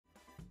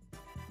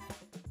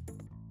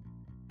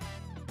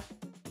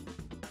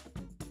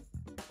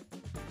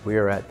We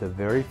are at the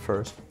very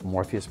first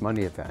Morpheus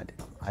Money event.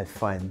 I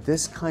find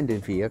this kind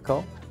of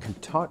vehicle can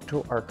talk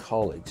to our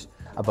colleagues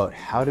about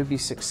how to be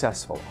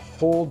successful. A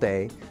whole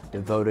day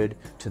devoted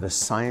to the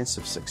science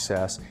of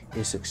success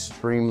is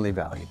extremely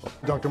valuable.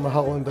 Dr.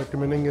 Mahal and Dr.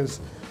 Meningas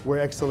were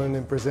excellent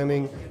in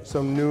presenting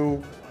some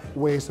new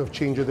ways of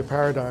changing the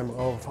paradigm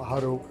of how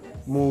to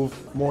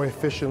move more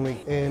efficiently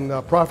and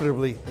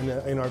profitably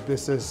in our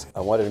business.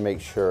 I wanted to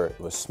make sure it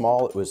was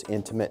small, it was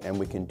intimate, and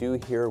we can do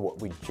here what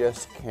we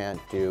just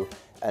can't do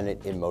at an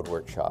InMode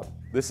workshop.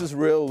 This is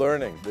real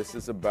learning. This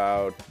is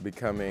about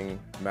becoming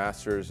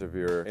masters of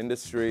your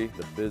industry,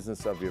 the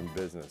business of your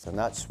business. And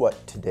that's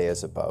what today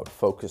is about,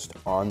 focused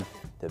on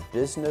the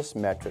business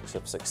metrics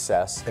of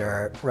success.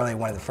 They're really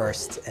one of the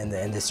first in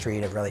the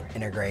industry to really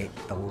integrate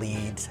the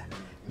leads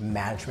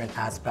management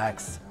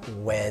aspects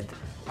with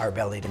our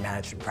ability to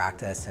manage the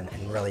practice and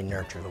really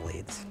nurture the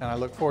leads. And I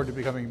look forward to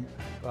becoming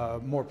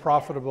more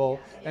profitable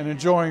and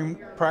enjoying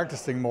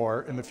practicing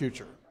more in the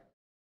future.